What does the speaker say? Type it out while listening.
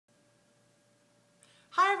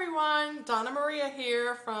everyone, Donna Maria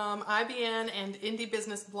here from IBN and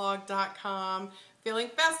IndieBusinessBlog.com. Feeling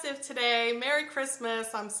festive today. Merry Christmas.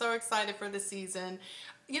 I'm so excited for the season.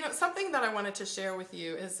 You know, something that I wanted to share with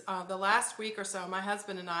you is the last week or so, my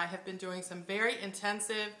husband and I have been doing some very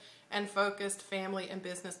intensive and focused family and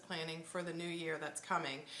business planning for the new year that's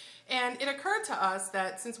coming. And it occurred to us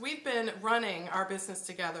that since we've been running our business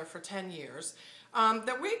together for 10 years,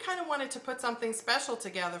 that we kind of wanted to put something special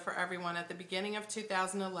together for everyone at the beginning of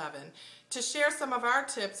 2011 to share some of our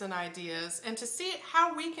tips and ideas and to see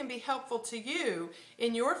how we can be helpful to you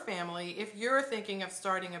in your family if you're thinking of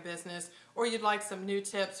starting a business or you'd like some new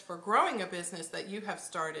tips for growing a business that you have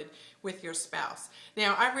started with your spouse.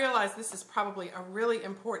 Now, I realize this is probably a really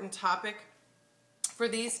important topic for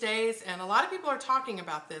these days, and a lot of people are talking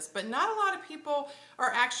about this, but not a lot of people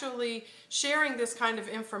are actually sharing this kind of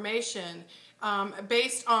information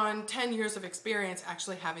based on 10 years of experience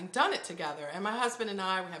actually having done it together. And my husband and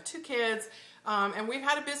I, we have 2 kids, and we've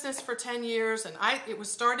had a business for 10 years, and it was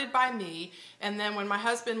started by me, and then when my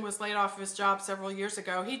husband was laid off of his job several years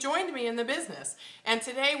ago, he joined me in the business, and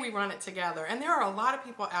today we run it together. And there are a lot of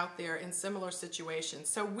people out there in similar situations.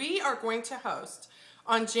 So we are going to host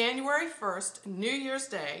on January 1st, New Year's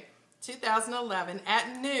Day, 2011,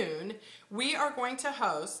 at noon, we are going to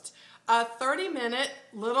host a 30-minute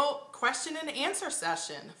little question and answer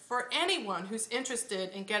session for anyone who's interested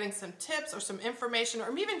in getting some tips or some information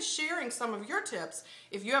or even sharing some of your tips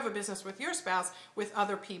if you have a business with your spouse with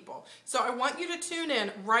other people. So I want you to tune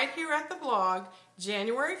in right here at the blog,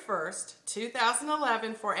 January 1st,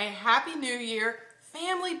 2011, for a Happy New Year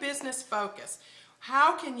family business focus.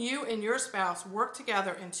 How can you and your spouse work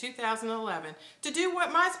together in 2011 to do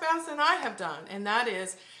what my spouse and I have done, and that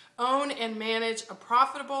is own and manage a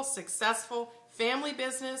profitable, successful family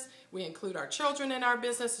business. We include our children in our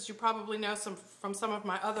business, as you probably know from some of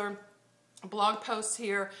my other blog posts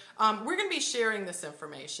here. We're going to be sharing this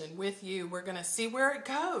information with you. We're going to see where it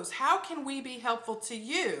goes. How can we be helpful to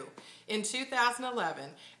you in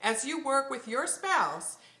 2011 as you work with your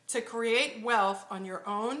spouse to create wealth on your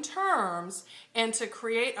own terms and to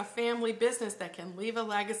create a family business that can leave a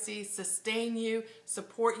legacy, sustain you,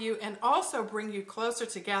 support you, and also bring you closer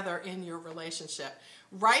together in your relationship.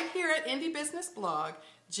 Right here at Indie Business Blog,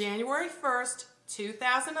 January 1st,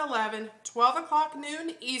 2011, 12 o'clock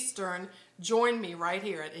noon Eastern. Join me right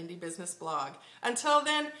here at Indie Business Blog. Until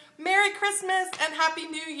then, Merry Christmas and Happy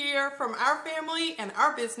New Year from our family and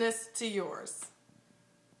our business to yours.